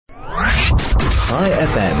High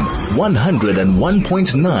FM,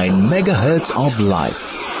 101.9 megahertz of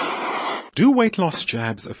life. Do weight loss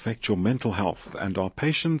jabs affect your mental health, and are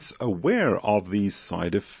patients aware of these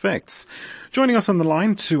side effects? Joining us on the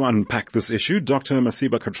line to unpack this issue, Dr.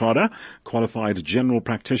 Naseeba Kathrada, qualified general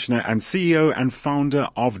practitioner and CEO and founder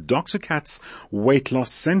of Dr. Kat's Weight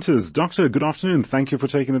Loss Centers. Doctor, good afternoon. Thank you for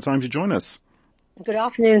taking the time to join us. Good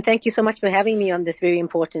afternoon. Thank you so much for having me on this very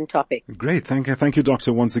important topic. Great. Thank you,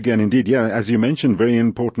 Doctor, once again. Indeed, yeah, as you mentioned, very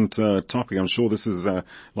important topic. I'm sure this is,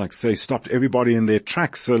 stopped everybody in their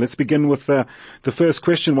tracks. So let's begin with the first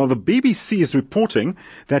question. Well, the BBC is reporting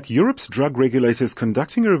that Europe's drug regulator is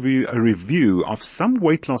conducting a review of some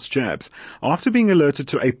weight loss jabs after being alerted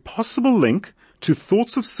to a possible link to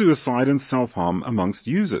thoughts of suicide and self-harm amongst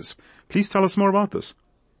users. Please tell us more about this.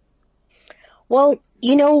 Well,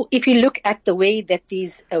 if you look at the way that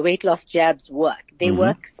these weight loss jabs work, they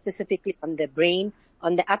work specifically on the brain,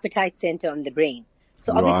 on the appetite center on the brain.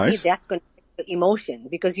 So obviously that's going to affect emotion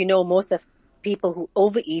because, most of people who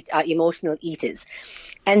overeat are emotional eaters.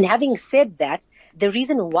 And having said that, the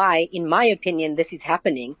reason why, in my opinion, this is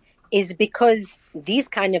happening is because these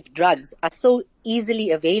kind of drugs are so easily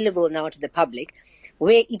available now to the public,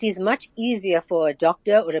 where it is much easier for a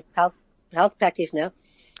doctor or a health practitioner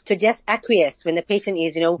to just acquiesce when the patient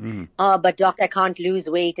is, but doc, I can't lose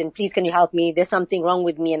weight and please can you help me? There's something wrong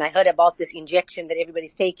with me and I heard about this injection that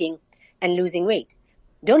everybody's taking and losing weight.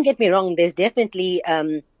 Don't get me wrong, there's definitely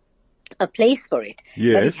a place for it,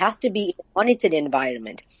 but it has to be in a monitored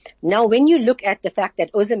environment. Now, when you look at the fact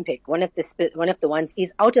that Ozempic, one of the ones,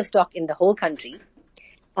 is out of stock in the whole country,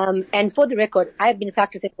 and for the record, I've been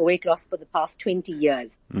practicing for weight loss for the past 20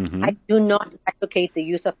 years. I do not advocate the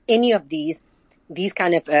use of any of these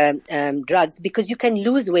kind of drugs because you can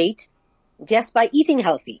lose weight just by eating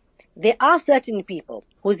healthy. There are certain people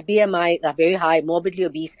whose BMI are very high, morbidly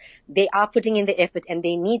obese. They are putting in the effort and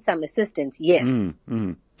they need some assistance, yes.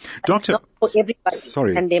 Doctor, not for everybody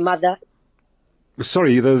sorry. And their mother.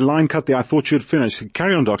 Sorry, the line cut there. I thought you'd finish.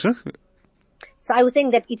 Carry on, doctor. So I was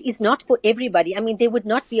saying that it is not for everybody. I mean, there would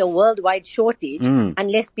not be a worldwide shortage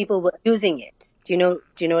unless people were using it. Do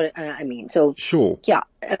you know what I mean? So, sure. Yeah.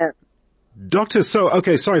 Doctor,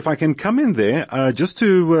 sorry if I can come in there, just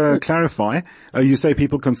to clarify, you say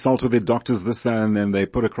people consult with their doctors, this, that, and then they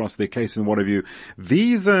put across their case and what have you.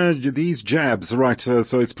 These jabs, right, so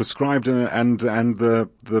it's prescribed and the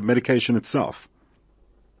medication itself.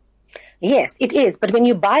 Yes, it is. But when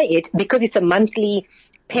you buy it, because it's a monthly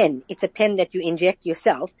pen, it's a pen that you inject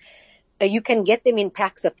yourself, you can get them in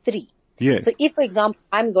packs of 3. Yeah. So if, for example,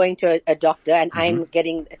 I'm going to a doctor and I'm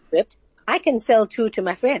getting a script, I can sell 2 to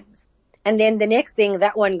my friends. And then the next thing,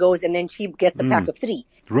 that one goes and then she gets a pack of 3.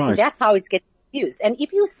 Right. And that's how it's getting used. And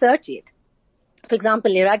if you search it, for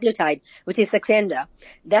example, liraglutide, which is Saxenda,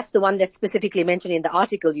 that's the one that's specifically mentioned in the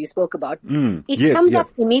article you spoke about. It comes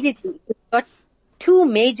up immediately. It's got 2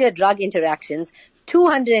 major drug interactions,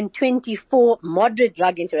 224 moderate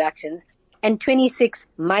drug interactions, and 26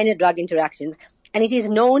 minor drug interactions. And it is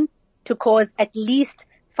known to cause at least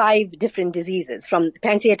 5 different diseases, from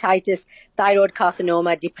pancreatitis, thyroid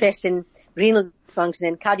carcinoma, depression, renal dysfunction,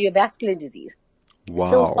 and cardiovascular disease.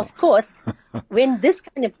 Wow. So, of course, when this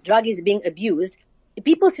kind of drug is being abused,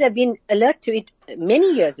 people should have been alert to it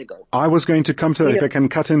many years ago. I was going to come to that. If I can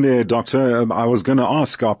cut in there, doctor, I was going to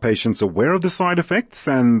ask, are patients aware of the side effects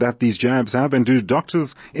and that these jabs have, and do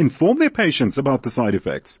doctors inform their patients about the side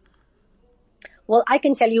effects? Well, I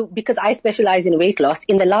can tell you, because I specialize in weight loss,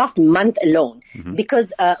 in the last month alone,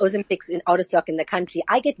 because Ozempic's out of stock in the country,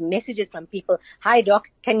 I get messages from people, hi doc,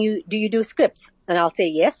 do you do scripts? And I'll say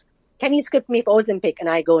yes. Can you script me for Ozempic? And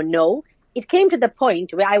I go no. It came to the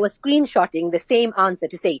point where I was screenshotting the same answer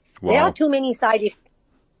to say, there are too many side effects.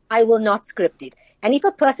 I will not script it. And if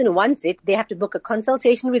a person wants it, they have to book a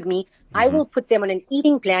consultation with me. I will put them on an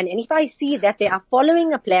eating plan. And if I see that they are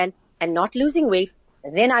following a plan and not losing weight,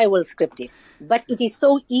 then I will script it. But it is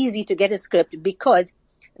so easy to get a script because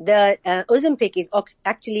the Ozempic is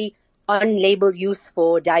actually on label use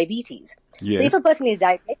for diabetes. Yes. So if a person is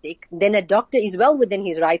diabetic, then a doctor is well within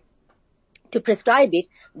his rights to prescribe it.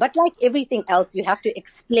 But like everything else, you have to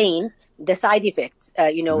explain the side effects,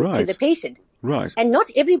 to the patient. Right. And not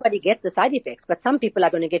everybody gets the side effects, but some people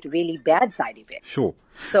are going to get really bad side effects. Sure.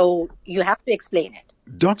 So you have to explain it.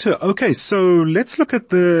 Doctor, okay, so let's look at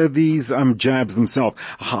these jabs themselves.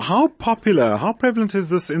 How prevalent is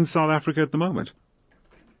this in South Africa at the moment?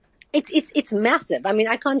 It's massive. I mean,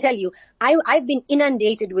 I can't tell you. I've been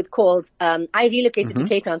inundated with calls. I relocated to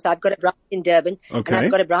Cape Town, so I've got a branch in Durban and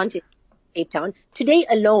I've got a branch in Cape Town. Today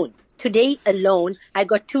alone, I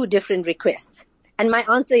got 2 different requests. And my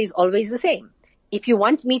answer is always the same. if you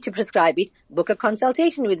want me to prescribe it, book a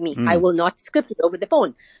consultation with me. I will not script it over the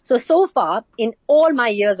phone. So far, in all my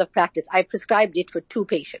years of practice, I prescribed it for 2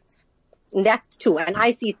 patients. And that's 2. And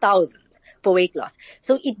I see thousands for weight loss.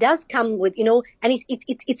 So it does come with, and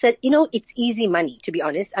it's easy money, to be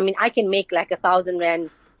honest. I mean, I can make like 1,000 Rand,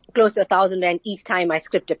 close to 1,000 Rand each time I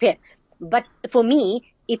script a pen. But for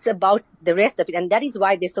me, it's about the rest of it. And that is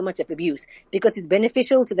why there's so much of abuse, because it's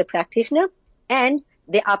beneficial to the practitioner, and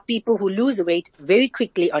there are people who lose weight very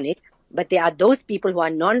quickly on it. But there are those people who are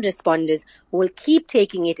non-responders who will keep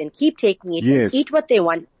taking it and yes. and eat what they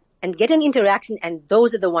want and get an interaction, and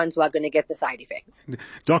those are the ones who are going to get the side effects.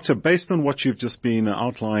 Doctor, based on what you've just been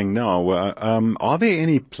outlining now, are there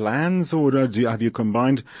any plans, or have you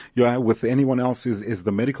combined with anyone else? Is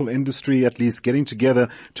the medical industry at least getting together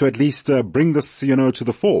to at least bring this, to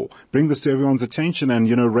the fore, bring this to everyone's attention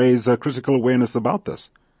and, raise critical awareness about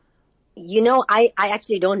this? I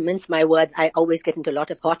actually don't mince my words. I always get into a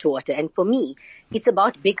lot of hot water. And for me, it's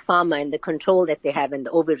about big pharma and the control that they have and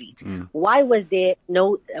the overreach. Why was there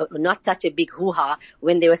not such a big hoo-ha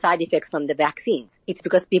when there were side effects from the vaccines? It's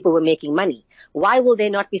because people were making money. Why will there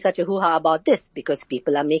not be such a hoo-ha about this? Because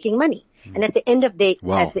people are making money. And at the end of the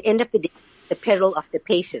day, the peril of the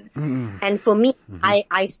patients. And for me,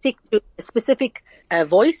 I stick to a specific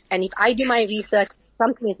voice. And if I do my research,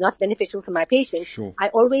 something is not beneficial to my patients, sure, I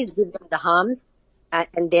always give them the harms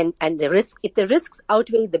and the risk. If the risks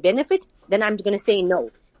outweigh the benefit, then I'm going to say no.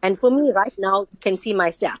 And for me right now, you can see my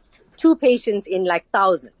stats. 2 patients in like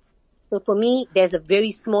thousands. So for me, there's a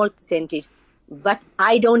very small percentage, but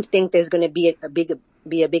I don't think there's going to be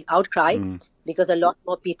a big outcry because a lot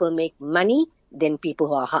more people make money than people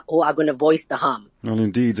who are going to voice the harm. Well,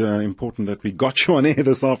 indeed, important that we got you on air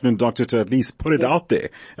this afternoon, Doctor, to at least put it out there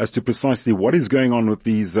as to precisely what is going on with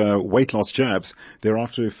these weight loss jabs, their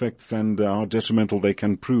after effects, and how detrimental they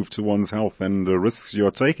can prove to one's health, and the risks you're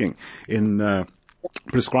taking in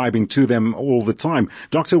prescribing to them all the time.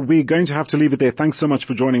 Doctor, we're going to have to leave it there. Thanks so much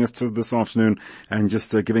for joining us this afternoon and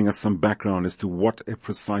just giving us some background as to what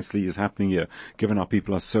precisely is happening here, given our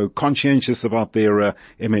people are so conscientious about their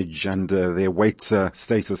image and their weight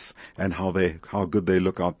status, and how good they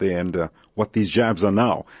look out there, and what these jabs are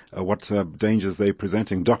now, what dangers they're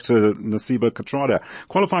presenting. Dr. Naseeba Kathrada,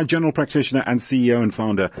 qualified general practitioner and CEO and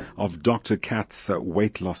founder of Dr. Kath's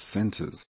Weight Loss Centers.